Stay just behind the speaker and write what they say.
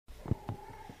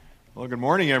Well, good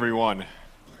morning, everyone.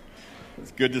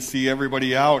 It's good to see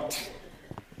everybody out.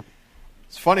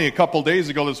 It's funny, a couple days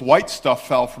ago, this white stuff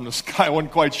fell from the sky. I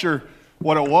wasn't quite sure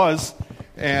what it was.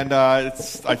 And I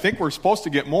think we're supposed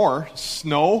to get more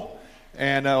snow,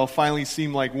 and it'll finally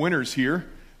seem like winter's here.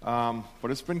 But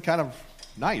it's been kind of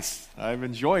nice. I've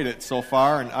enjoyed it so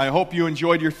far, and I hope you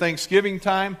enjoyed your Thanksgiving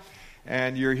time,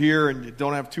 and you're here and you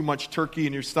don't have too much turkey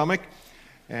in your stomach,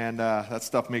 and that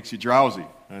stuff makes you drowsy,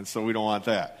 and so we don't want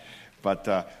that.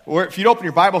 But if you'd open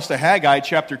your Bibles to Haggai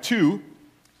chapter 2,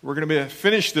 we're going to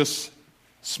finish this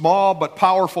small but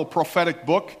powerful prophetic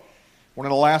book, one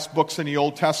of the last books in the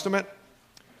Old Testament.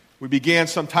 We began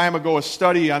some time ago a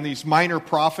study on these minor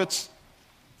prophets,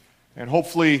 and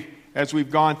hopefully as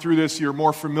we've gone through this, you're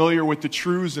more familiar with the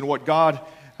truths and what God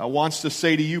wants to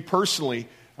say to you personally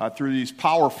through these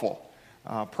powerful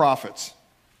prophets.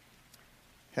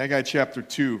 Haggai chapter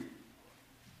 2.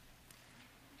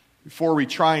 Before we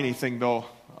try anything, though,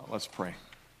 let's pray.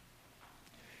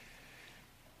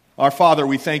 Our Father,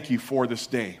 we thank you for this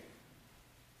day.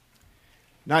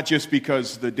 Not just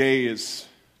because the day is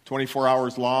 24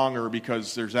 hours long or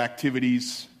because there's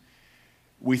activities.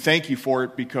 We thank you for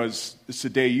it because it's a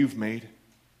day you've made,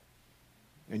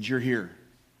 and you're here.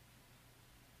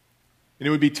 And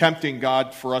it would be tempting,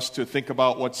 God, for us to think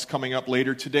about what's coming up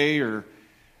later today or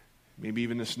maybe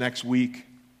even this next week.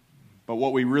 But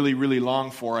what we really, really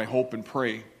long for, I hope and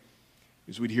pray,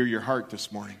 is we'd hear your heart this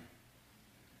morning.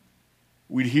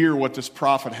 We'd hear what this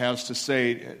prophet has to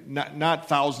say, not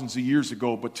thousands of years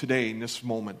ago, but today, in this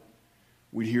moment,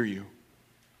 we'd hear you.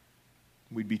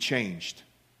 We'd be changed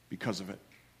because of it.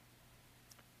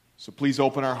 So please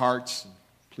open our hearts,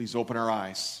 please open our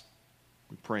eyes.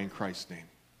 We pray in Christ's name.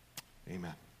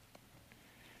 Amen.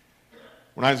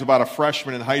 When I was about a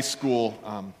freshman in high school,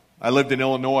 I lived in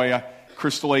Illinois,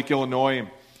 Crystal Lake, Illinois.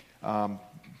 But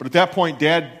at that point,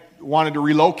 Dad wanted to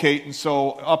relocate, and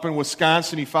so up in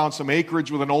Wisconsin, he found some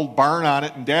acreage with an old barn on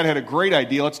it, and Dad had a great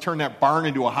idea. Let's turn that barn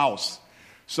into a house.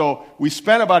 So we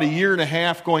spent about a year and a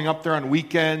half going up there on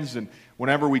weekends and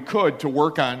whenever we could to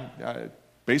work on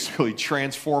basically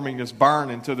transforming this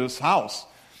barn into this house.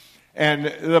 And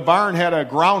the barn had a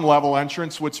ground level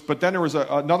entrance, but then there was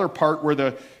another part where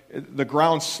the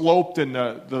ground sloped and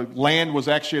the land was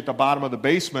actually at the bottom of the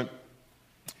basement.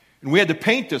 And we had to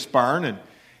paint this barn,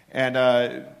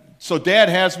 and so Dad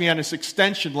has me on this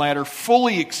extension ladder,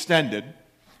 fully extended,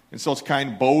 and so it's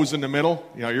kind of bows in the middle.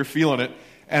 You know, you're feeling it.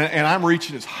 And I'm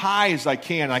reaching as high as I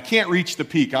can. I can't reach the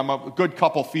peak. I'm a good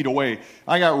couple feet away.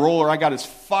 I got roller. I got as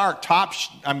far top.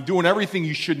 I'm doing everything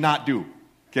you should not do,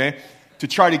 okay, to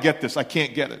try to get this. I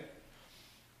can't get it.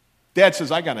 Dad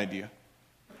says, I got an idea.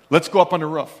 Let's go up on the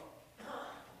roof.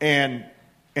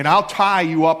 And I'll tie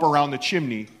you up around the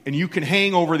chimney, and you can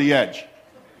hang over the edge.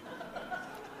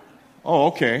 Oh,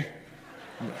 okay.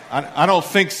 I don't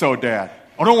think so, Dad.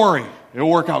 Oh, don't worry. It'll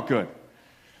work out good.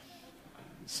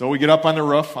 So we get up on the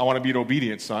roof. I want to be an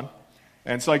obedient son.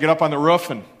 And so I get up on the roof,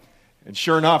 and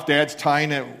sure enough, Dad's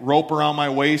tying a rope around my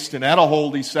waist, and that'll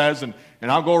hold, he says, and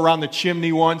I'll go around the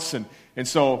chimney once. And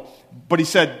so, but he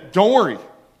said, don't worry.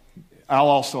 I'll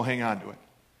also hang on to it.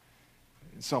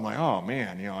 So I'm like, oh,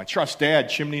 man, I trust Dad,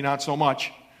 chimney not so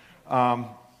much.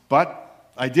 But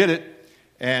I did it.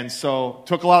 And so it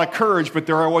took a lot of courage, but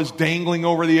there I was dangling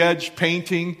over the edge,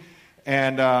 painting.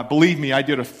 And believe me, I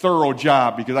did a thorough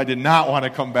job because I did not want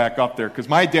to come back up there. Because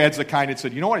my dad's the kind that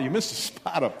said, you know what, you missed a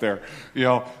spot up there.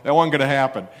 That wasn't going to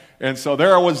happen. And so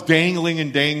there I was dangling.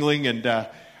 And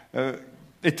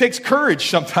it takes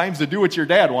courage sometimes to do what your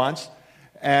dad wants.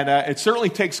 And it certainly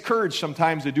takes courage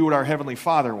sometimes to do what our Heavenly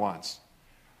Father wants.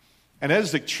 And that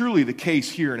is truly the case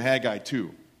here in Haggai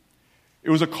 2. It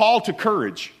was a call to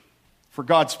courage for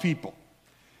God's people.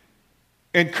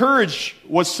 And courage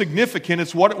was significant.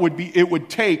 It's what it would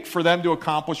take for them to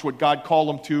accomplish what God called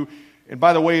them to. And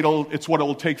by the way, it's what it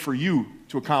will take for you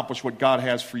to accomplish what God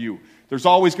has for you. There's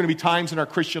always going to be times in our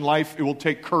Christian life it will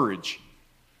take courage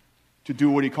to do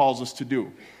what He calls us to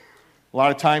do. A lot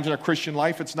of times in our Christian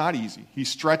life it's not easy. He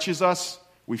stretches us.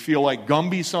 We feel like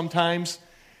Gumby sometimes.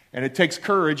 And it takes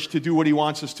courage to do what He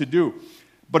wants us to do.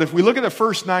 But if we look at the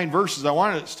first 9 verses, I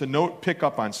want us to pick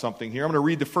up on something here. I'm going to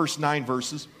read the first 9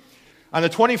 verses. On the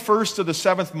 21st of the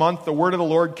 7th month, the word of the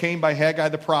Lord came by Haggai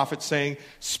the prophet, saying,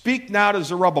 Speak now to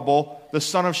Zerubbabel, the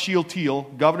son of Shealtiel,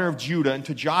 governor of Judah, and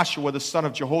to Joshua, the son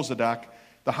of Jehozadak,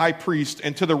 the high priest,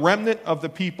 and to the remnant of the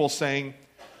people, saying,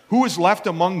 Who is left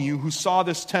among you who saw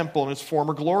this temple in its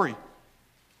former glory?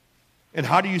 And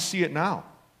how do you see it now?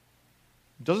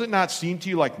 Does it not seem to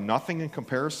you like nothing in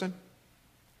comparison?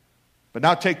 But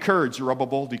now take courage,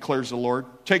 Zerubbabel, declares the Lord.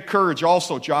 Take courage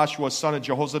also, Joshua, son of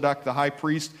Jehozadak, the high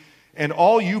priest, and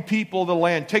all you people of the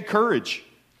land, take courage,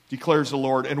 declares the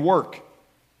Lord, and work.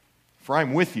 For I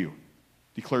am with you,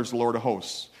 declares the Lord of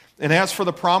hosts. And as for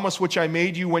the promise which I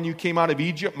made you when you came out of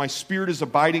Egypt, my spirit is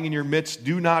abiding in your midst.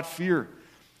 Do not fear.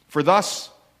 For thus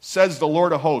says the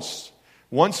Lord of hosts,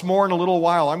 once more in a little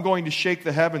while I'm going to shake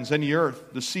the heavens and the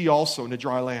earth, the sea also, and the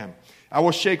dry land. I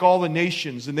will shake all the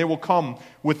nations, and they will come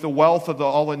with the wealth of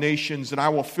all the nations, and I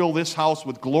will fill this house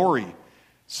with glory,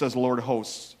 says the Lord of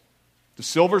hosts. The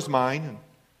silver is mine, and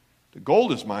the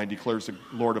gold is mine, declares the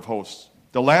Lord of hosts.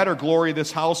 The latter glory of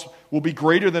this house will be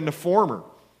greater than the former,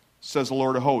 says the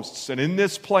Lord of hosts. And in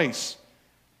this place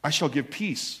I shall give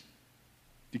peace,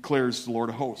 declares the Lord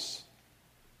of hosts.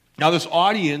 Now this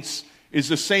audience is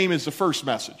the same as the first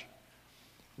message.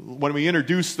 When we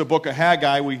introduced the book of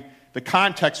Haggai, the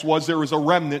context was there was a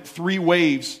remnant, 3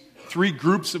 waves, 3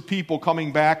 groups of people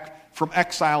coming back from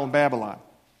exile in Babylon.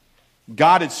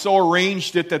 God had so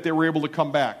arranged it that they were able to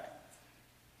come back.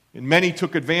 And many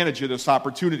took advantage of this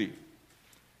opportunity.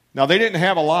 Now, they didn't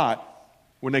have a lot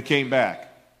when they came back.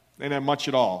 They didn't have much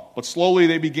at all. But slowly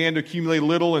they began to accumulate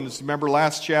little, and remember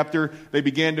last chapter, they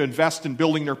began to invest in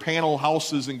building their panel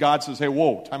houses, and God says, hey,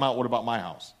 whoa, time out, what about my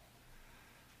house?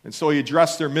 And so he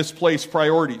addressed their misplaced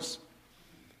priorities.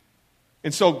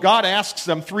 And so God asks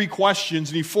them 3 questions,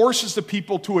 and he forces the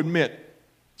people to admit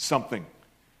something,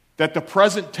 that the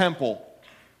present temple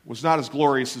was not as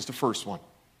glorious as the first one.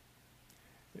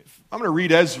 I'm going to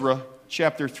read Ezra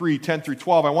chapter 3, 10 through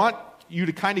 12. I want you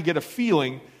to kind of get a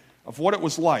feeling of what it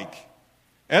was like.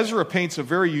 Ezra paints a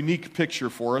very unique picture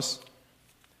for us.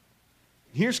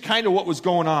 Here's kind of what was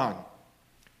going on.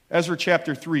 Ezra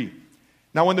chapter 3.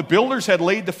 Now when the builders had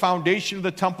laid the foundation of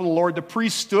the temple of the Lord, the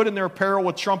priests stood in their apparel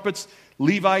with trumpets,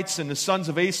 Levites and the sons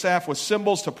of Asaph with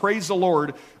cymbals to praise the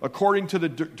Lord according to the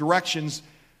directions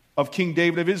of King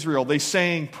David of Israel. They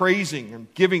sang, praising and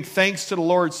giving thanks to the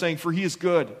Lord, saying, for he is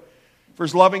good, for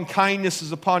his loving kindness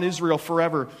is upon Israel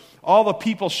forever. All the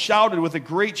people shouted with a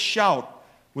great shout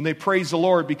when they praised the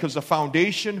Lord, because the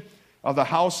foundation of the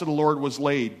house of the Lord was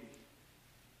laid.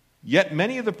 Yet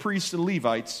many of the priests and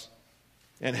Levites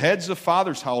and heads of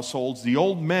fathers' households, the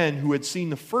old men who had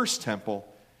seen the first temple,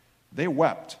 they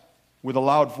wept with a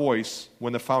loud voice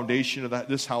when the foundation of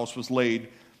this house was laid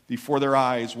before their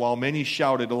eyes, while many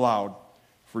shouted aloud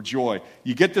for joy.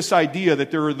 You get this idea that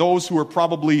there are those who are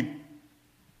probably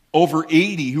over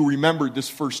 80 who remembered this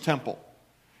first temple.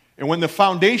 And when the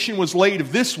foundation was laid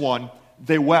of this one,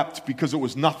 they wept because it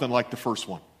was nothing like the first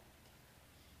one.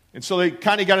 And so they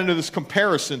kind of got into this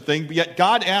comparison thing, but yet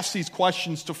God asked these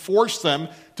questions to force them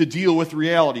to deal with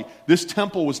reality. This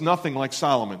temple was nothing like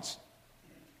Solomon's.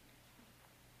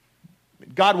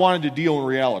 God wanted to deal in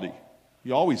reality.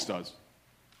 He always does.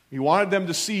 He wanted them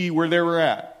to see where they were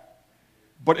at.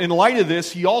 But in light of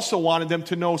this, he also wanted them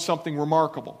to know something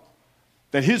remarkable,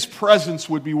 that his presence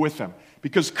would be with them.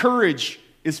 Because courage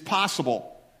is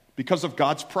possible because of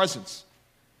God's presence.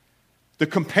 The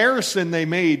comparison they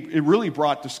made, it really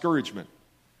brought discouragement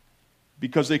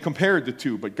because they compared the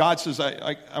two. But God says,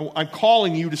 I'm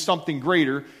calling you to something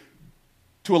greater,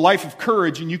 to a life of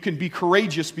courage, and you can be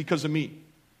courageous because of me.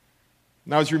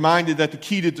 And I was reminded that the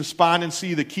key to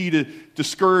despondency, the key to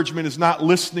discouragement is not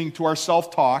listening to our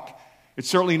self-talk. It's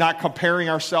certainly not comparing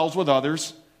ourselves with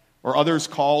others or others'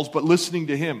 calls, but listening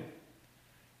to him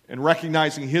and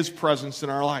recognizing his presence in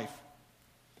our life.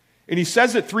 And he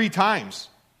says it 3 times.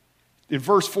 In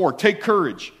verse 4, take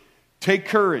courage, take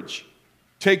courage,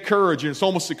 take courage. And it's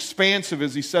almost expansive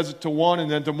as he says it to one and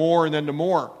then to more and then to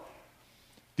more.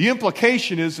 The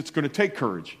implication is it's going to take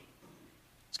courage.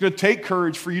 It's going to take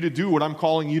courage for you to do what I'm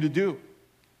calling you to do.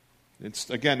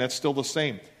 Again, that's still the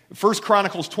same. In 1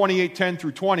 Chronicles 28:10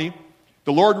 through 20,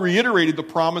 the Lord reiterated the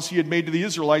promise he had made to the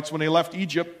Israelites when they left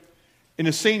Egypt, and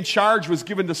the same charge was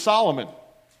given to Solomon.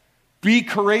 Be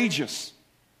courageous.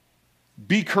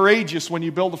 Be courageous when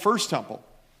you build the first temple.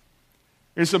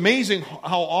 It's amazing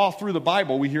how all through the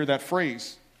Bible we hear that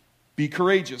phrase, be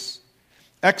courageous.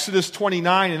 Exodus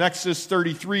 29 and Exodus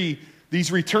 33,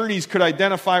 these returnees could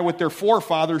identify with their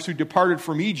forefathers who departed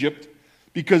from Egypt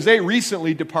because they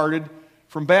recently departed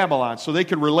from Babylon, so they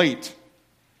could relate.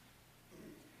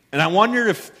 And I wonder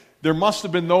if there must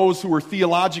have been those who were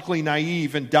theologically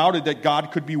naive and doubted that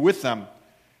God could be with them,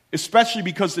 especially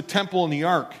because the temple and the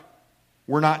ark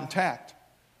were not intact.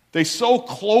 They so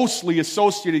closely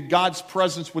associated God's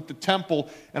presence with the temple,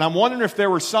 and I'm wondering if there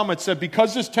were some that said,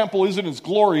 because this temple isn't as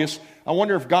glorious, I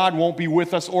wonder if God won't be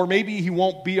with us, or maybe he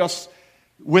won't be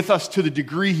with us to the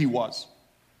degree he was.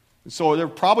 And so there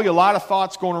were probably a lot of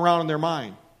thoughts going around in their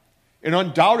mind. And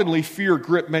undoubtedly, fear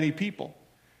gripped many people.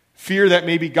 Fear that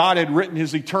maybe God had written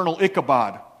his eternal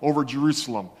Ichabod over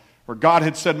Jerusalem, Or God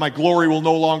had said, my glory will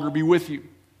no longer be with you.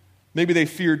 Maybe they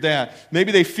feared that.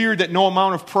 Maybe they feared that no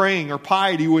amount of praying or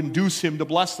piety would induce him to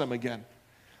bless them again.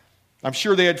 I'm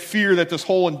sure they had fear that this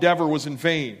whole endeavor was in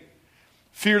vain.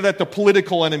 Fear that the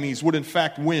political enemies would in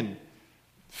fact win.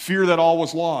 Fear that all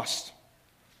was lost.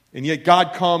 And yet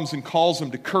God comes and calls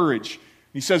them to courage.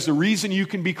 He says, the reason you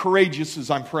can be courageous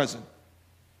is I'm present.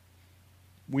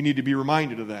 We need to be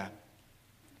reminded of that.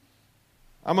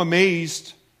 I'm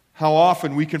amazed how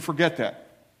often we can forget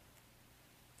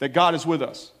that God is with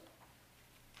us.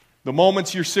 The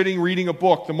moments you're sitting reading a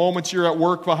book, the moments you're at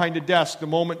work behind a desk, the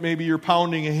moment maybe you're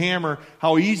pounding a hammer,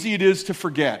 how easy it is to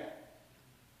forget.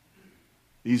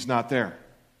 He's not there.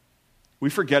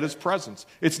 We forget His presence.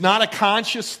 It's not a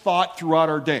conscious thought throughout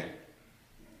our day.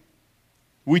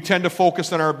 We tend to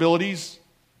focus on our abilities,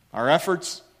 our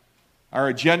efforts,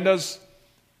 our agendas,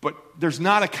 but there's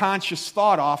not a conscious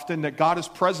thought often that God is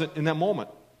present in that moment.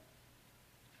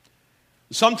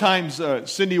 Sometimes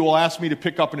Cindy will ask me to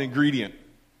pick up an ingredient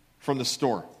from the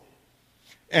store.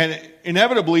 And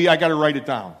inevitably, I got to write it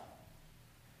down.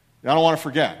 I don't want to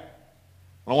forget.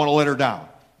 I don't want to let her down.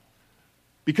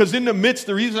 Because in the midst,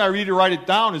 the reason I need to write it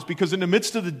down is because in the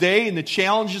midst of the day and the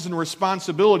challenges and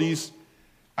responsibilities,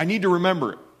 I need to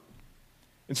remember it.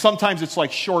 And sometimes it's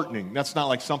like shortening. That's not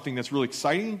like something that's really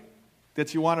exciting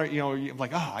that you want to, you're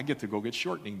like, I get to go get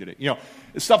shortening today.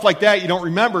 Stuff like that you don't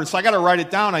remember. And so I got to write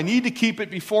it down. I need to keep it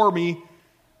before me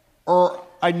or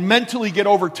I'd mentally get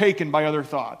overtaken by other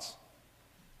thoughts.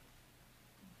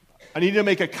 I need to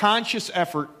make a conscious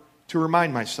effort to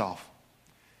remind myself.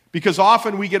 Because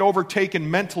often we get overtaken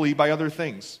mentally by other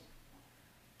things.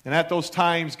 And at those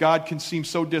times, God can seem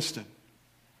so distant.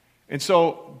 And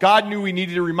so God knew we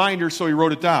needed a reminder, so He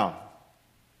wrote it down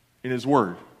in His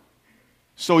Word.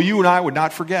 So you and I would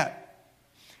not forget.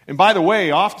 And by the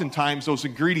way, oftentimes those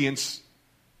ingredients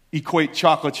equate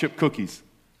chocolate chip cookies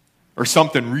or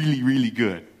something really, really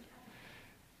good.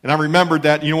 And I remembered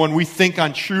that, when we think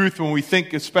on truth, when we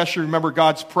think, especially remember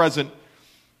God's present,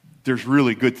 there's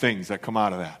really good things that come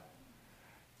out of that.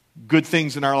 Good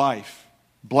things in our life.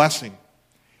 Blessing.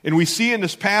 And we see in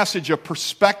this passage a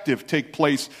perspective take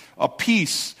place, a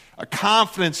peace, a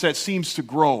confidence that seems to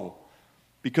grow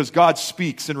because God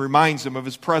speaks and reminds them of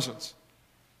His presence.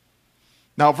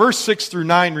 Now, verse 6 through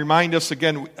 9 remind us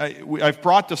again, I've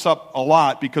brought this up a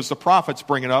lot because the prophets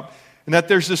bring it up, and that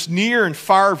there's this near and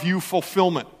far view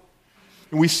fulfillment.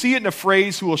 And we see it in a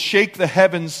phrase, who will shake the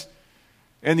heavens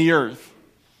and the earth.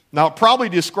 Now, it probably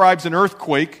describes an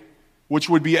earthquake, which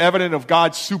would be evident of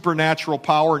God's supernatural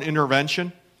power and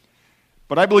intervention.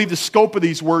 But I believe the scope of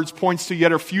these words points to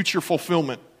yet a future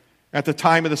fulfillment at the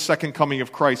time of the second coming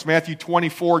of Christ. Matthew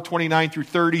 24, 29 through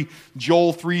 30,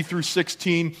 Joel 3 through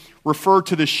 16 refer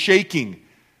to the shaking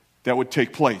that would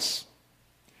take place.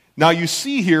 Now you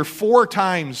see here 4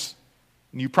 times,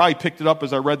 and you probably picked it up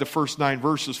as I read the first 9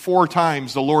 verses, 4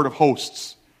 times the Lord of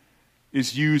hosts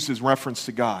is used as reference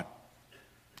to God.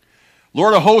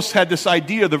 Lord of hosts had this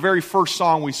idea, the very first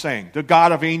song we sang, the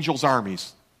God of angels'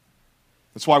 armies.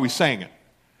 That's why we sang it.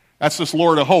 That's this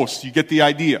Lord of hosts. You get the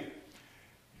idea.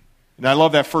 And I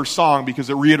love that first song because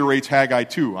it reiterates Haggai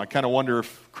 2. I kind of wonder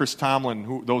if Chris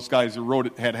Tomlin, those guys who wrote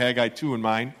it, had Haggai 2 in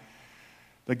mind.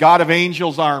 The God of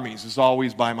angels' armies is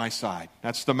always by my side.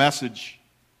 That's the message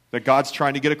that God's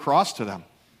trying to get across to them.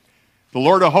 The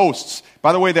Lord of hosts.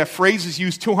 By the way, that phrase is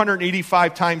used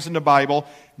 285 times in the Bible,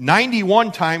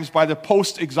 91 times by the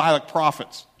post-exilic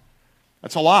prophets.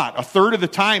 That's a lot. A third of the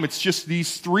time, it's just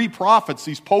these 3 prophets,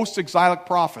 these post-exilic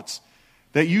prophets,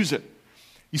 that use it.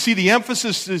 You see, the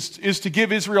emphasis is to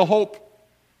give Israel hope,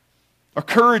 a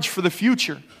courage for the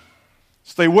future,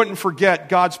 so they wouldn't forget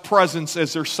God's presence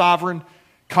as their sovereign,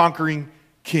 conquering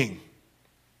king.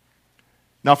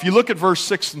 Now, if you look at verse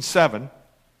 6 and 7,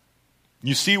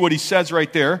 you see what he says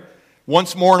right there.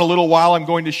 Once more in a little while I'm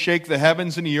going to shake the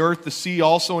heavens and the earth, the sea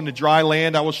also and the dry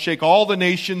land. I will shake all the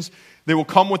nations. They will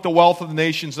come with the wealth of the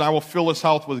nations, and I will fill this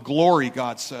house with glory,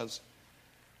 God says.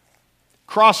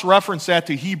 Cross-reference that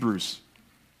to Hebrews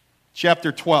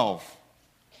chapter 12,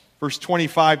 verse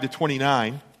 25 to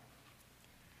 29.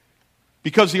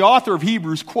 Because the author of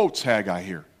Hebrews quotes Haggai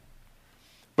here.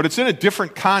 But it's in a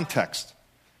different context.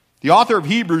 The author of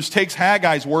Hebrews takes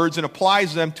Haggai's words and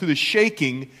applies them to the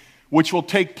shaking which will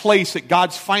take place at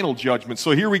God's final judgment.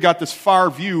 So here we got this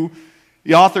far view.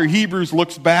 The author of Hebrews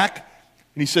looks back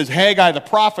and he says, Haggai the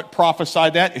prophet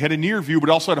prophesied that. It had a near view, but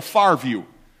also had a far view.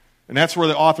 And that's where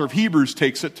the author of Hebrews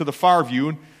takes it, to the far view.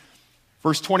 In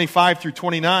verse 25 through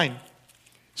 29.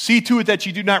 See to it that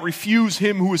you do not refuse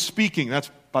him who is speaking.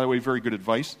 That's, by the way, very good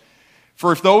advice.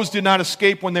 For if those did not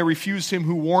escape when they refused him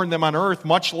who warned them on earth,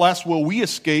 much less will we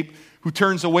escape who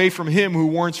turns away from him who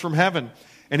warns from heaven.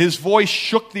 And his voice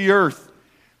shook the earth.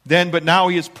 Then, but now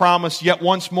he has promised, yet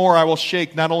once more I will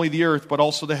shake not only the earth, but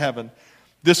also the heaven.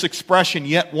 This expression,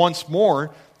 yet once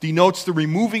more, denotes the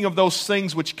removing of those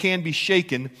things which can be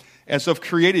shaken as of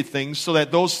created things, so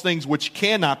that those things which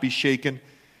cannot be shaken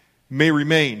may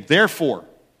remain. Therefore,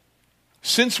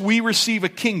 since we receive a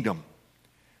kingdom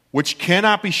which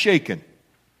cannot be shaken,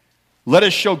 let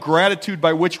us show gratitude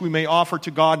by which we may offer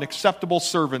to God an acceptable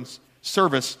service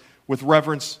with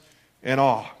reverence and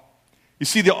awe. You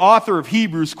see, the author of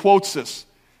Hebrews quotes this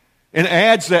and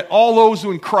adds that all those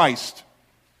who in Christ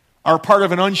are part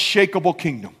of an unshakable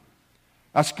kingdom.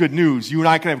 That's good news. You and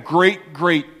I can have great,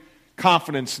 great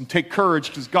confidence and take courage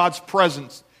because God's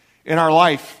presence in our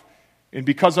life and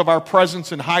because of our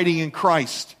presence and hiding in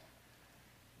Christ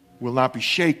will not be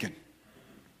shaken.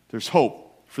 There's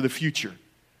hope for the future.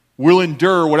 We'll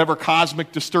endure whatever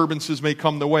cosmic disturbances may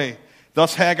come the way.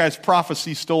 Thus, Haggai's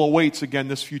prophecy still awaits, again,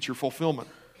 this future fulfillment.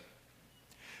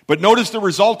 But notice the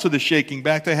result of the shaking,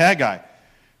 back to Haggai.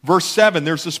 Verse 7,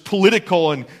 there's this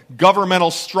political and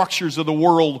governmental structures of the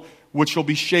world which will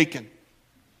be shaken.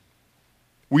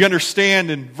 We understand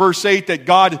in verse 8 that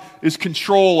God is in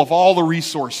control of all the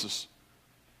resources.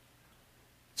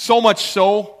 So much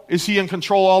so is he in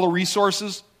control of all the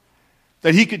resources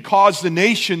that he could cause the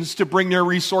nations to bring their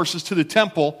resources to the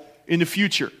temple in the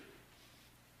future.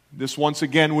 This once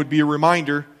again would be a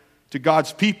reminder to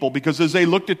God's people, because as they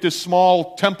looked at this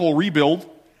small temple rebuild,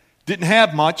 didn't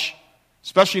have much,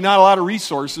 especially not a lot of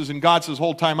resources, and God says,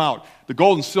 hold time out. The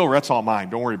gold and silver, that's all mine.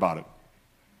 Don't worry about it.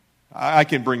 I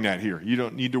can bring that here. You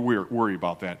don't need to worry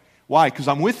about that. Why? Because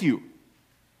I'm with you.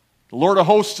 The Lord of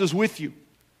hosts is with you.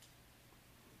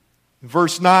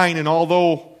 Verse 9, and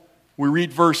although we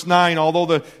read verse 9,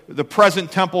 although the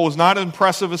present temple was not as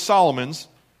impressive as Solomon's,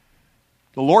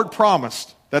 the Lord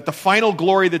promised that the final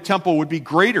glory of the temple would be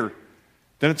greater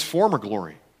than its former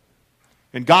glory.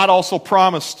 And God also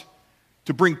promised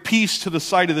to bring peace to the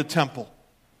site of the temple.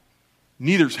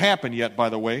 Neither's happened yet, by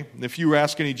the way. And if you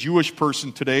ask any Jewish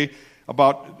person today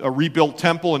about a rebuilt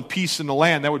temple and peace in the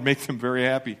land, that would make them very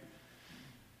happy.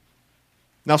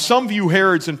 Now, some view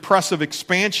Herod's impressive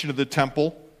expansion of the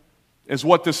temple as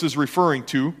what this is referring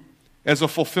to, as a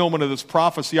fulfillment of this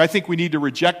prophecy. I think we need to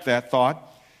reject that thought,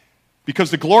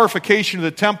 because the glorification of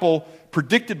the temple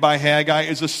predicted by Haggai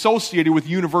is associated with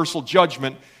universal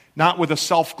judgment, not with a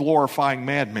self-glorifying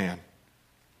madman,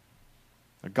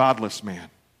 a godless man.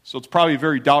 So it's probably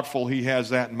very doubtful he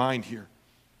has that in mind here.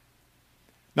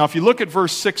 Now, if you look at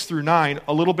verse 6 through 9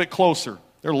 a little bit closer,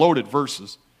 they're loaded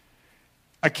verses.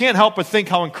 I can't help but think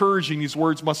how encouraging these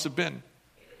words must have been.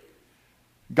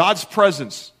 God's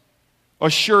presence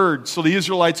assured so the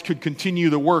Israelites could continue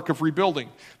the work of rebuilding.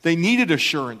 They needed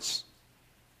assurance.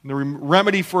 And the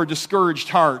remedy for a discouraged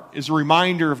heart is a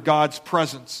reminder of God's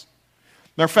presence.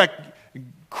 Matter of fact,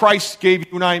 Christ gave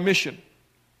you and I a mission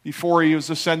before he was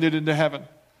ascended into heaven.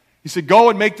 He said, go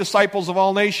and make disciples of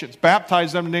all nations.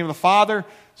 Baptize them in the name of the Father,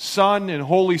 Son, and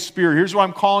Holy Spirit. Here's what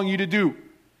I'm calling you to do.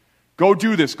 Go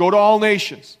do this. Go to all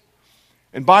nations.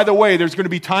 And by the way, there's going to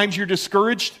be times you're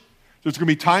discouraged. There's going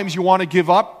to be times you want to give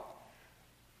up.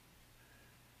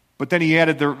 But then he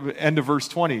added the end of verse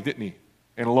 20, didn't he?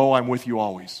 And lo, I'm with you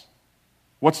always.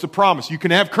 What's the promise? You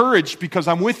can have courage because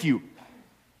I'm with you.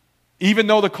 Even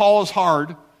though the call is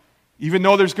hard, even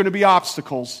though there's going to be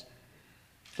obstacles,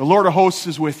 the Lord of hosts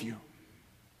is with you.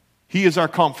 He is our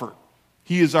comfort.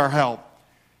 He is our help.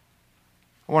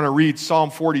 I want to read Psalm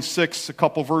 46, a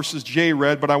couple verses Jay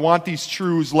read, but I want these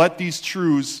truths, let these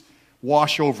truths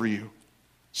wash over you.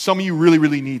 Some of you really,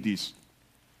 really need these.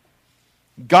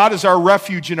 God is our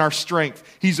refuge and our strength.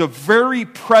 He's a very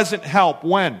present help.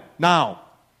 When? Now.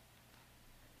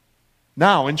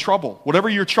 Now, in trouble. Whatever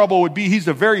your trouble would be, he's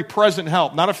a very present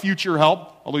help. Not a future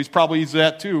help, although he's probably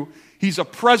that too. He's a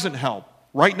present help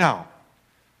right now.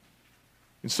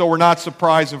 And so we're not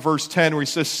surprised in verse 10 where he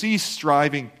says, cease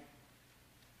striving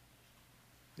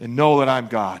and know that I'm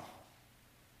God.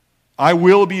 I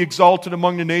will be exalted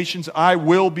among the nations. I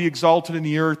will be exalted in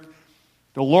the earth.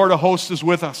 The Lord of hosts is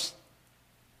with us.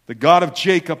 The God of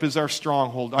Jacob is our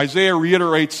stronghold. Isaiah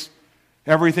reiterates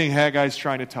everything Haggai is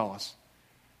trying to tell us.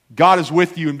 God is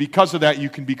with you, and because of that, you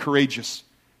can be courageous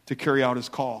to carry out his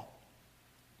call.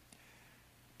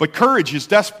 But courage is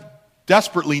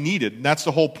desperately needed, and that's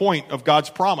the whole point of God's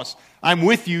promise. I'm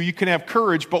with you, you can have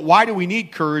courage, but why do we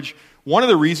need courage? One of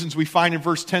the reasons we find in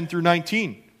verse 10 through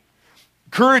 19.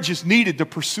 Courage is needed to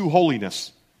pursue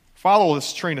holiness. Follow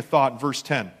this train of thought in verse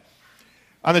 10.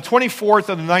 On the 24th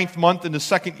of the 9th month in the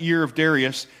 2nd year of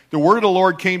Darius, the word of the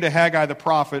Lord came to Haggai the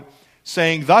prophet,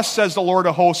 saying, Thus says the Lord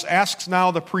of hosts, asks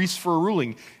now the priests for a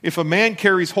ruling. If a man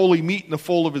carries holy meat in the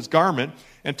fold of his garment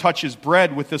and touches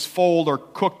bread with this fold or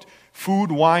cooked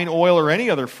food, wine, oil, or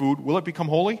any other food, will it become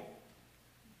holy?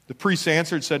 The priests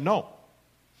answered, said, No.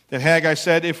 Then Haggai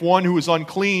said, If one who is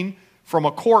unclean from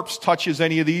a corpse touches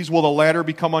any of these, will the latter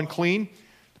become unclean?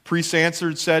 The priests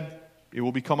answered, said, It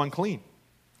will become unclean.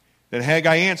 Then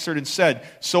Haggai answered and said,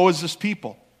 So is this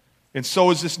people, and so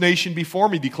is this nation before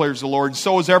me, declares the Lord, and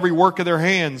so is every work of their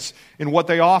hands, and what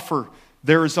they offer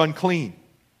there is unclean.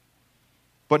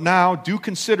 But now do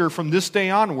consider from this day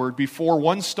onward, before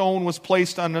one stone was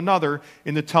placed on another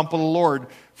in the temple of the Lord,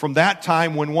 from that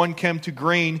time when one came to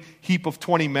grain heap of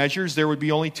 20 measures, there would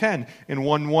be only 10. And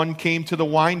when one came to the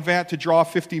wine vat to draw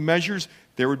 50 measures,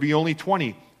 there would be only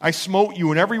 20. I smote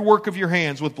you in every work of your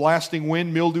hands with blasting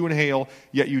wind, mildew, and hail,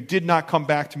 yet you did not come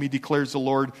back to me, declares the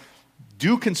Lord.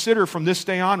 Do consider from this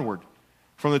day onward,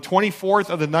 from the 24th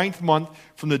of the 9th month,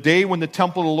 from the day when the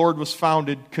temple of the Lord was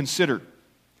founded, consider,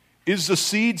 is the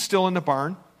seed still in the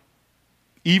barn,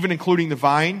 even including the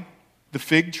vine, the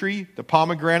fig tree, the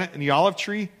pomegranate, and the olive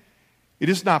tree? It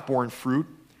is not borne fruit,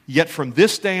 yet from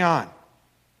this day on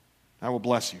I will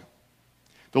bless you.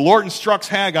 The Lord instructs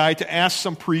Haggai to ask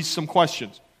some priests some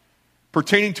questions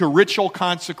pertaining to ritual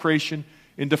consecration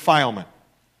and defilement.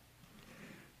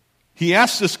 He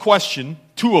asks this question,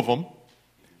 2 of them.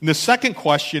 And the second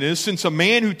question is, since a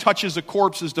man who touches a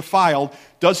corpse is defiled,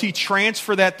 does he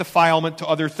transfer that defilement to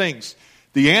other things?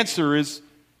 The answer is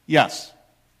yes.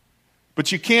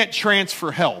 But you can't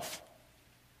transfer health.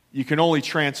 You can only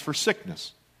transfer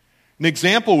sickness. An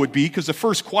example would be, because the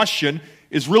first question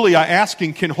is really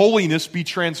asking, can holiness be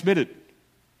transmitted?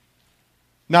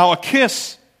 Now, a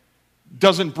kiss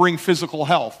doesn't bring physical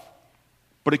health,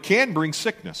 but it can bring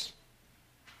sickness.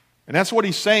 And that's what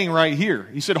he's saying right here.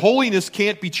 He said holiness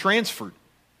can't be transferred.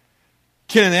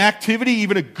 Can an activity,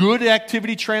 even a good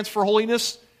activity, transfer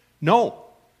holiness? No.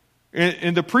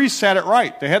 And the priests had it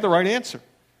right. They had the right answer.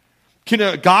 Can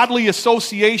a godly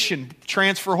association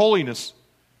transfer holiness?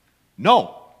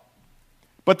 No.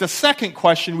 But the second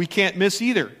question we can't miss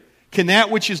either. Can that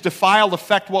which is defiled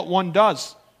affect what one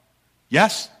does?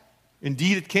 Yes,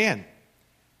 indeed it can.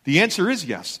 The answer is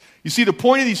yes. You see, the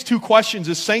point of these 2 questions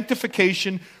is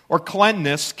sanctification or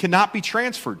cleanness cannot be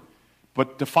transferred,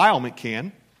 but defilement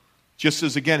can. Just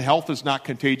as, again, health is not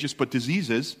contagious, but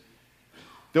disease is.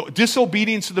 The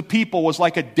disobedience of the people was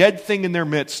like a dead thing in their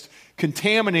midst,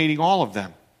 contaminating all of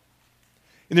them.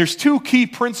 And there's 2 key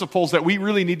principles that we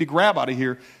really need to grab out of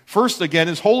here. First, again,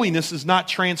 is holiness is not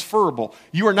transferable.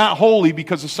 You are not holy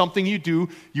because of something you do.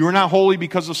 You are not holy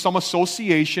because of some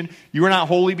association. You are not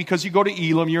holy because you go to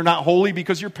Elam. You're not holy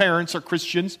because your parents are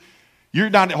Christians. You're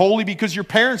not holy because your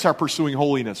parents are pursuing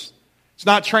holiness. It's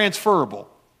not transferable.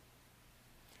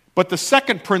 But the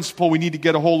second principle we need to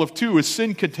get a hold of too is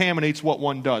sin contaminates what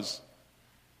one does.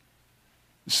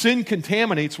 Sin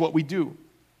contaminates what we do.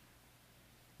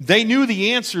 They knew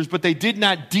the answers, but they did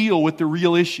not deal with the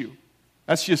real issue.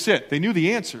 That's just it. They knew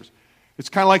the answers. It's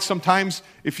kind of like sometimes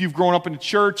if you've grown up in a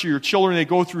church or your children, they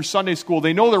go through Sunday school,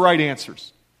 they know the right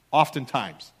answers,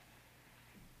 oftentimes.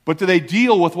 But do they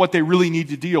deal with what they really need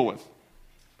to deal with?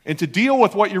 And to deal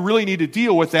with what you really need to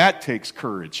deal with, that takes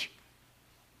courage.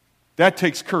 That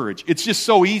takes courage. It's just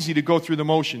so easy to go through the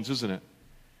motions, isn't it?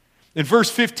 In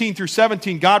verse 15 through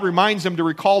 17, God reminds them to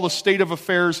recall the state of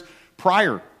affairs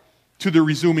prior to the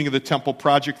resuming of the temple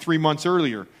project 3 months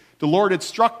earlier. The Lord had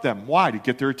struck them. Why? To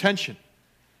get their attention.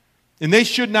 And they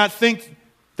should not think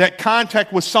that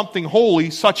contact with something holy,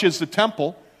 such as the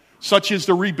temple, such as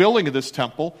the rebuilding of this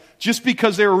temple, just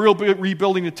because they were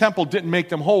rebuilding the temple didn't make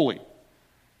them holy.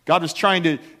 God was trying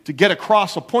to get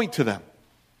across a point to them.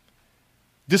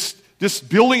 This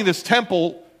building of this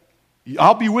temple,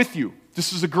 I'll be with you.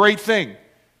 This is a great thing.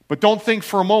 But don't think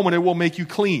for a moment it will make you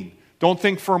clean. Don't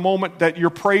think for a moment that your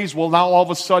praise will now all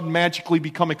of a sudden magically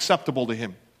become acceptable to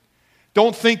Him.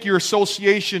 Don't think your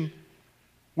association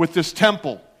with this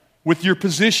temple, with your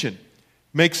position,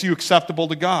 makes you acceptable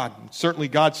to God. And certainly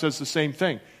God says the same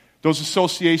thing. Those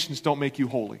associations don't make you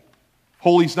holy.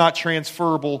 Holy is not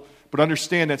transferable, but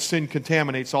understand that sin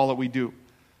contaminates all that we do.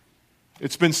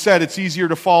 It's been said it's easier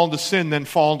to fall into sin than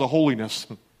fall into holiness.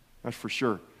 That's for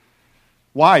sure.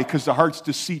 Why? Because the heart's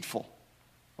deceitful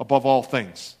above all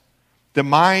things. The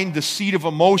mind, the seat of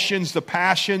emotions, the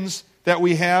passions that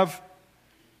we have,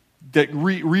 that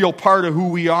real part of who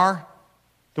we are,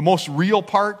 the most real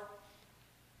part,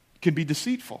 can be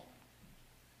deceitful.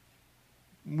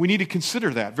 We need to consider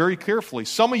that very carefully.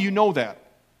 Some of you know that.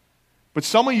 But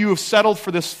some of you have settled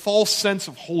for this false sense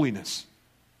of holiness.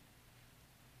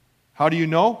 How do you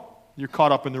know? You're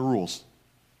caught up in the rules.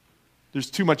 There's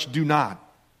too much do not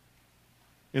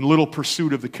and little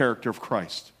pursuit of the character of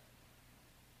Christ.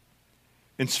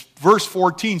 And verse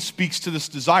 14 speaks to this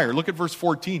desire. Look at verse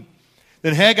 14.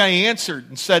 Then Haggai answered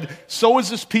and said, so is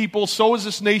this people, so is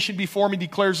this nation before me,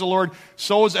 declares the Lord.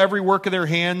 So is every work of their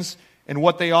hands, and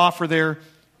what they offer there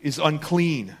is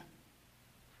unclean.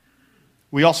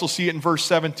 We also see it in verse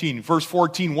 17. Verse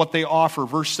 14, what they offer.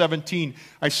 Verse 17,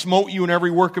 I smote you in every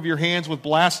work of your hands with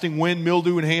blasting wind,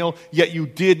 mildew, and hail, yet you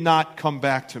did not come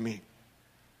back to me.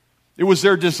 It was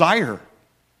their desire.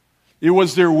 It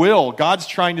was their will. God's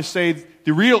trying to say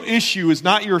the real issue is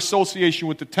not your association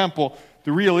with the temple.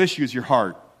 The real issue is your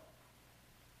heart.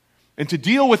 And to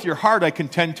deal with your heart, I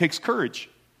contend, takes courage.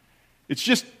 It's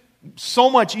just so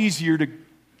much easier to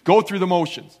go through the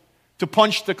motions, to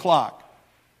punch the clock.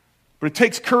 But it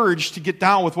takes courage to get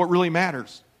down with what really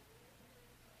matters.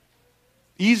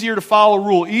 Easier to follow a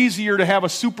rule, easier to have a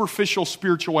superficial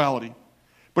spirituality.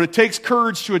 But it takes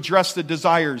courage to address the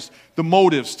desires, the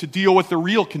motives, to deal with the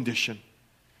real condition.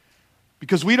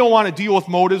 Because we don't want to deal with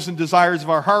motives and desires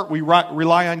of our heart. We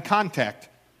rely on contact.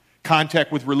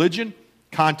 Contact with religion,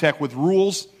 contact with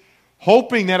rules,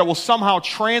 hoping that it will somehow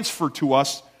transfer to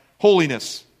us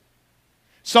holiness.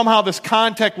 Somehow this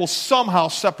contact will somehow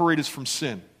separate us from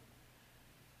sin.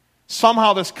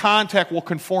 Somehow this contact will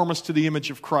conform us to the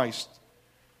image of Christ.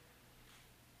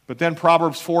 But then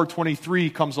Proverbs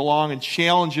 4:23 comes along and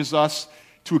challenges us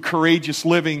to a courageous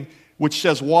living, which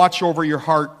says, watch over your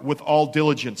heart with all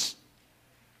diligence,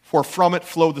 for from it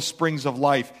flow the springs of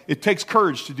life. It takes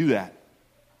courage to do that.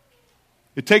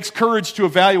 It takes courage to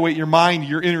evaluate your mind,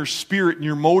 your inner spirit, and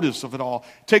your motives of it all.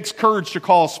 It takes courage to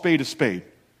call a spade a spade.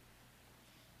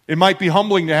 It might be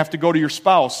humbling to have to go to your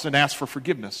spouse and ask for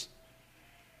forgiveness.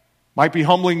 Might be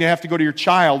humbling to have to go to your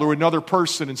child or another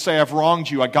person and say, I've wronged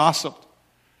you, I gossiped,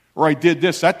 or I did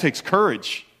this. That takes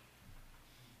courage.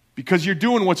 Because you're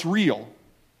doing what's real.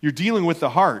 You're dealing with the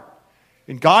heart.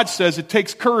 And God says it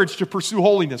takes courage to pursue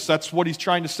holiness. That's what He's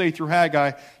trying to say through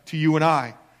Haggai to you and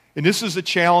I. And this is a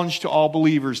challenge to all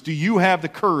believers. Do you have the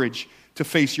courage to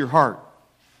face your heart?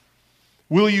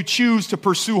 Will you choose to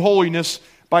pursue holiness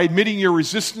by admitting your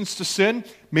resistance to sin,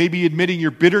 maybe admitting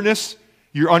your bitterness,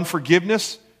 your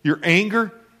unforgiveness, your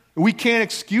anger? We can't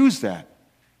excuse that.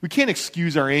 We can't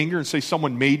excuse our anger and say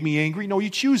someone made me angry. No, you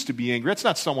choose to be angry. That's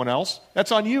not someone else.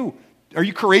 That's on you. Are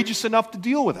you courageous enough to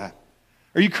deal with that?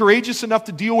 Are you courageous enough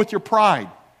to deal with your pride?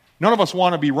 None of us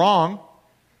want to be wrong.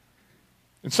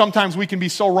 And sometimes we can be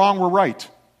so wrong we're right.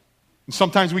 And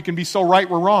sometimes we can be so right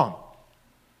we're wrong.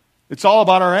 It's all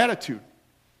about our attitude.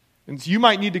 And you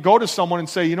might need to go to someone and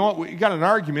say, you know what, we got an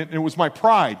argument and it was my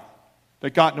pride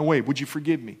that got in the way. Would you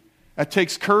forgive me? That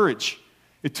takes courage.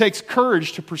 It takes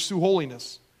courage to pursue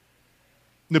holiness.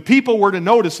 And the people were to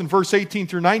notice in verse 18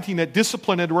 through 19 that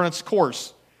discipline had run its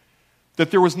course,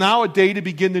 that there was now a day to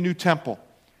begin the new temple.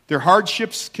 Their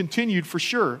hardships continued for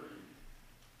sure.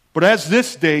 But as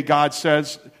this day, God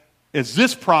says, as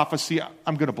this prophecy,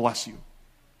 I'm going to bless you.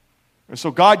 And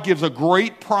so God gives a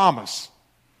great promise,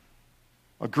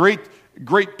 a great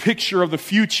picture of the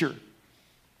future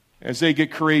as they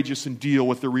get courageous and deal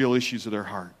with the real issues of their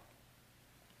heart.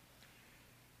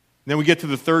 And then we get to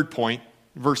the third point,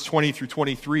 verse 20 through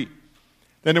 23.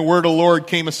 Then the word of the Lord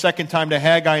came a second time to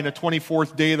Haggai in the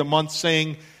 24th day of the month,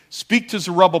 saying, speak to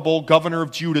Zerubbabel, governor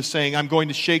of Judah, saying, I'm going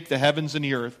to shake the heavens and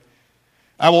the earth.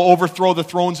 I will overthrow the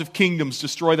thrones of kingdoms,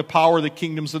 destroy the power of the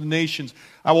kingdoms of the nations.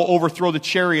 I will overthrow the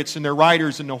chariots and their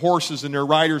riders, and the horses and their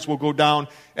riders will go down,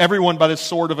 everyone by the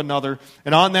sword of another.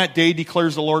 And on that day,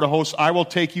 declares the Lord of hosts, I will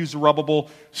take you,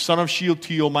 Zerubbabel, son of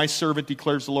Shealtiel, my servant,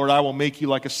 declares the Lord. I will make you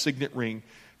like a signet ring,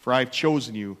 for I have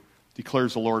chosen you,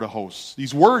 declares the Lord of hosts.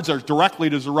 These words are directly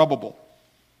to Zerubbabel.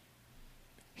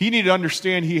 He needed to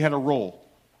understand he had a role.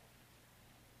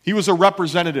 He was a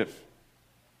representative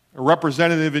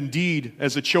indeed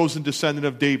as a chosen descendant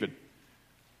of David.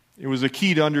 It was a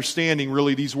key to understanding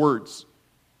really these words.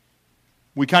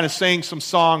 We kind of sang some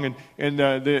song, and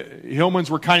the Hillmans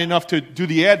were kind enough to do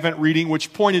the Advent reading,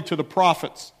 which pointed to the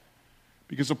prophets,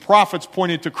 because the prophets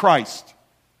pointed to Christ.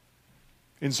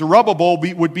 And Zerubbabel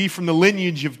would be from the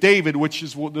lineage of David, which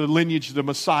is the lineage the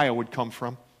Messiah would come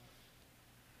from.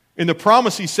 And the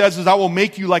promise, he says, is I will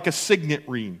make you like a signet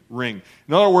ring.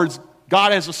 In other words,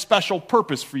 God has a special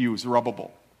purpose for you,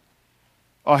 Zerubbabel.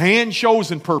 A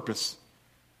hand-chosen purpose.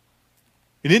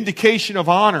 An indication of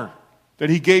honor that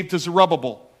he gave to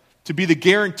Zerubbabel to be the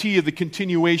guarantee of the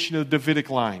continuation of the Davidic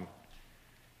line.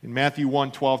 In Matthew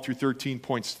 1, 12 through 13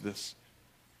 points to this.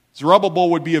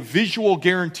 Zerubbabel would be a visual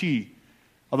guarantee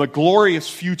of a glorious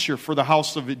future for the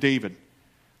house of David.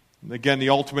 And again, the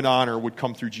ultimate honor would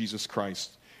come through Jesus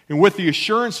Christ. And with the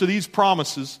assurance of these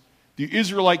promises, the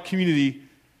Israelite community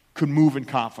could move in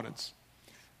confidence.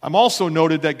 I'm also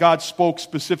noted that God spoke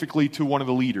specifically to one of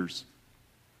the leaders.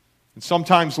 And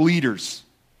sometimes leaders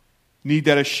need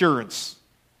that assurance,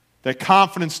 that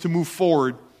confidence to move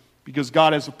forward because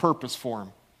God has a purpose for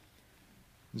them.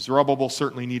 Zerubbabel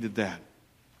certainly needed that.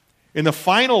 And the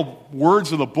final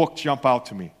words of the book jump out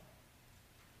to me.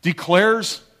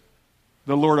 Declares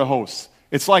the Lord of hosts.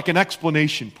 It's like an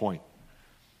explanation point.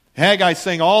 Haggai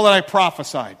saying, all that I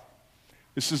prophesied.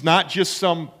 This is not just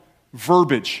some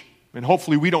verbiage. And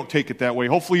hopefully we don't take it that way.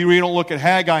 Hopefully we don't look at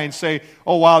Haggai and say,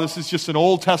 oh wow, this is just an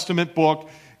Old Testament book.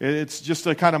 It's just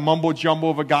a kind of mumbo-jumbo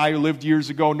of a guy who lived years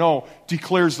ago. No,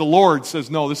 declares the Lord,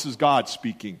 says, no, this is God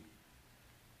speaking.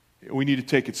 We need to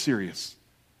take it serious.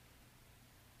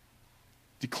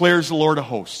 Declares the Lord of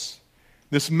hosts.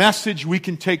 This message we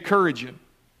can take courage in.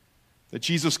 That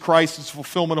Jesus Christ is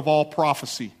fulfillment of all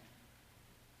prophecy.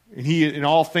 And He, in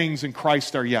all things in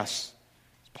Christ are yes,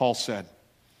 as Paul said.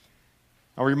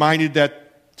 I'm reminded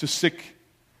that to sick,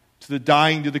 to the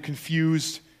dying, to the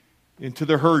confused, and to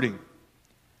the hurting,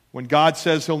 when God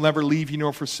says He'll never leave you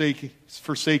nor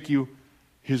forsake you,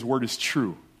 His word is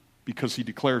true because He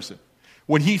declares it.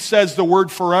 When He says the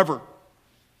word forever,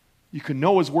 you can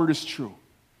know His word is true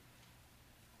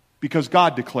because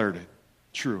God declared it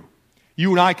true.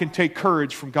 You and I can take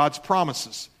courage from God's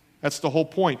promises. That's the whole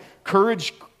point.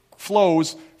 Courage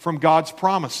flows from God's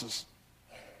promises.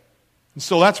 And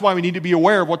so that's why we need to be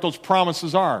aware of what those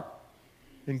promises are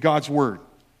in God's word.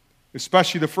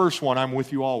 Especially the first one, I'm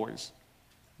with you always.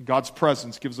 God's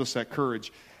presence gives us that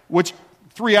courage. Which,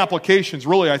 3 applications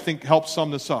really, I think, help sum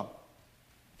this up.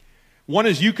 One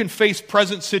is you can face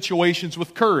present situations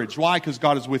with courage. Why? Because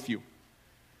God is with you.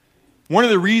 One of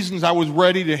the reasons I was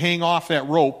ready to hang off that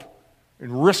rope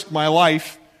and risk my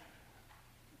life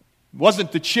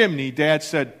wasn't the chimney. Dad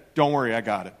said, don't worry, I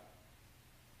got it.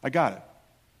 I got it.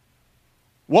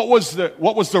 What was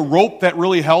the rope that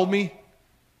really held me?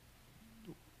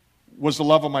 Was the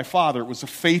love of my father. It was the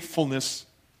faithfulness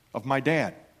of my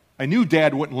dad. I knew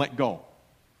Dad wouldn't let go.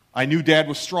 I knew Dad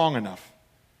was strong enough.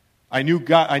 I knew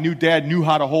Dad knew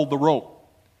how to hold the rope.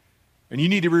 And you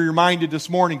need to be reminded this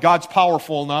morning, God's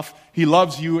powerful enough. He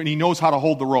loves you and He knows how to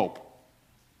hold the rope.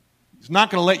 He's not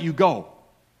going to let you go.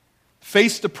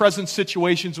 Face the present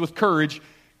situations with courage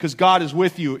because God is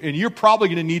with you. And you're probably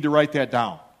going to need to write that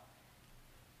down.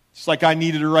 It's like I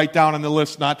needed to write down on the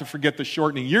list not to forget the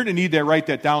shortening. You're going to need to write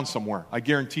that down somewhere. I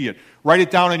guarantee it. Write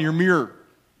it down in your mirror.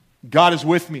 God is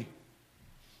with me.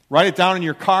 Write it down in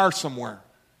your car somewhere.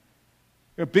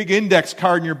 A big index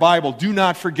card in your Bible. Do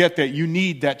not forget that. You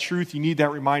need that truth. You need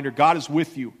that reminder. God is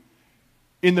with you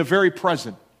in the very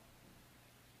present.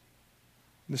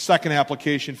 And the second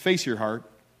application, face your heart.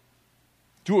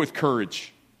 Do it with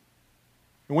courage.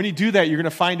 And when you do that, you're going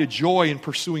to find a joy in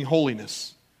pursuing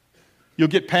holiness. You'll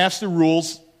get past the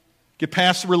rules, get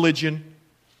past the religion.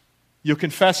 You'll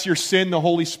confess your sin the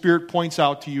Holy Spirit points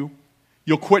out to you.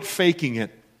 You'll quit faking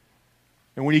it.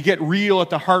 And when you get real at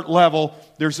the heart level,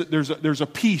 there's a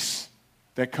peace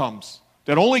that comes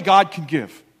that only God can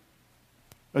give.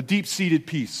 A deep-seated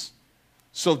peace.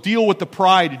 So deal with the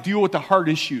pride, deal with the heart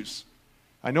issues.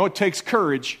 I know it takes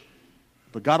courage,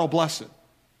 but God will bless it.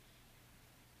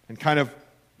 And kind of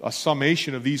a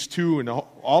summation of these two and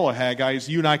all of Haggai is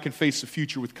you and I can face the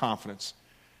future with confidence.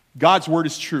 God's word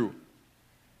is true.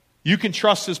 You can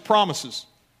trust His promises.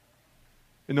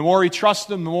 And the more we trust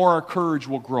them, the more our courage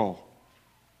will grow.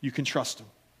 You can trust Him.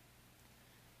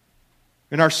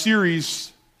 In our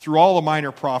series through all the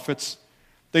minor prophets,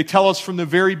 they tell us from the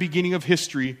very beginning of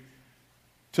history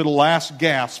to the last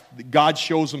gasp that God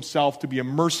shows Himself to be a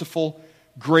merciful,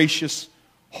 gracious,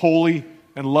 holy,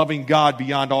 and loving God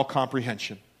beyond all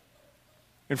comprehension.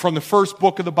 And from the first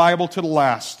book of the Bible to the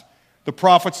last, the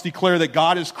prophets declare that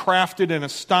God has crafted an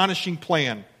astonishing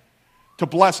plan to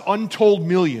bless untold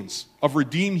millions of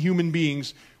redeemed human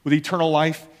beings with eternal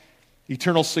life,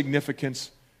 eternal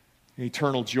significance, and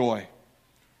eternal joy.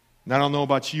 And I don't know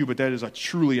about you, but that is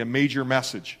truly a major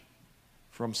message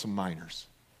from some minors.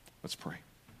 Let's pray.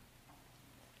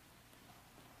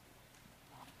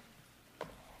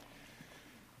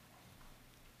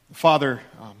 Father,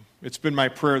 it's been my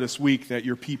prayer this week that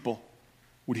your people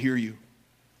would hear you.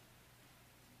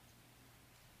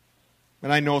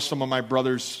 And I know some of my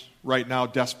brothers right now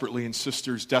desperately and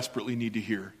sisters desperately need to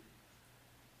hear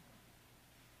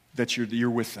that you're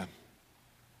with them.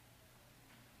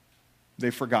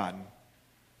 They've forgotten.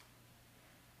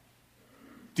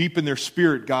 Deep in their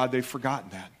spirit, God, they've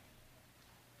forgotten that.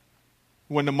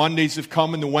 when the Mondays have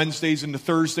come and the Wednesdays and the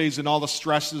Thursdays and all the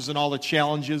stresses and all the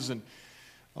challenges and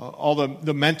all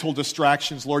the mental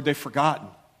distractions, Lord, they've forgotten.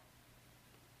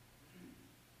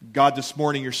 God, this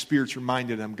morning your Spirit's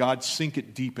reminded them. God, sink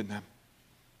it deep in them,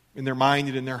 in their mind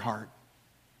and in their heart.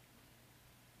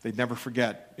 They'd never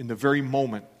forget. In the very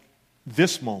moment,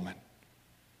 this moment,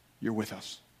 you're with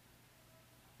us.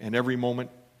 And every moment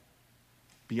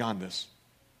beyond this.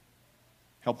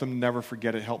 Help them never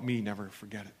forget it. Help me never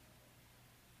forget it.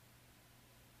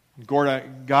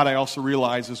 God, I also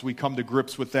realize as we come to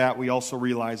grips with that, we also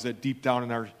realize that deep down in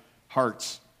our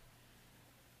hearts,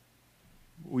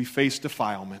 we face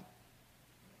defilement.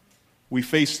 We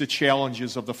face the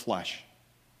challenges of the flesh.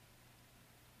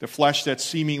 The flesh that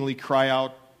seemingly cry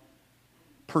out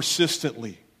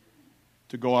persistently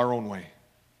to go our own way,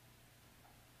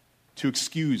 to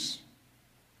excuse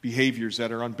behaviors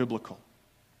that are unbiblical,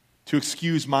 to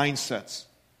excuse mindsets,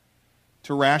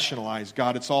 to rationalize.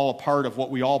 God, it's all a part of what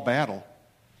we all battle.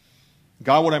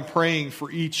 God, what I'm praying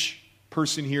for each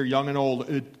person here, young and old,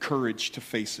 courage to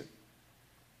face it.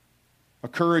 A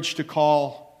courage to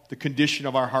call the condition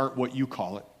of our heart what you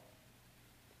call it.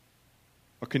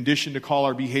 A condition to call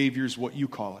our behaviors what you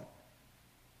call it.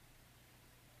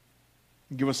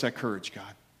 Give us that courage,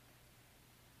 God.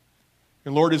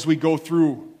 And Lord, as we go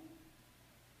through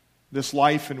this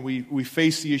life and we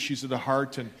face the issues of the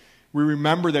heart and we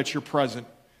remember that you're present.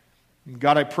 And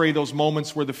God, I pray those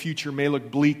moments where the future may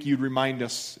look bleak, you'd remind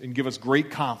us and give us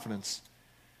great confidence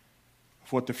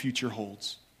of what the future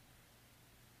holds.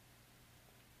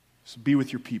 So be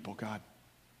with your people, God.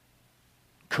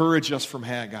 Encourage us from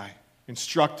Haggai.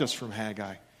 Instruct us from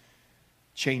Haggai.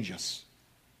 Change us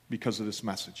because of this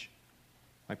message.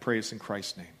 I pray this in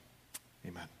Christ's name.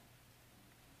 Amen.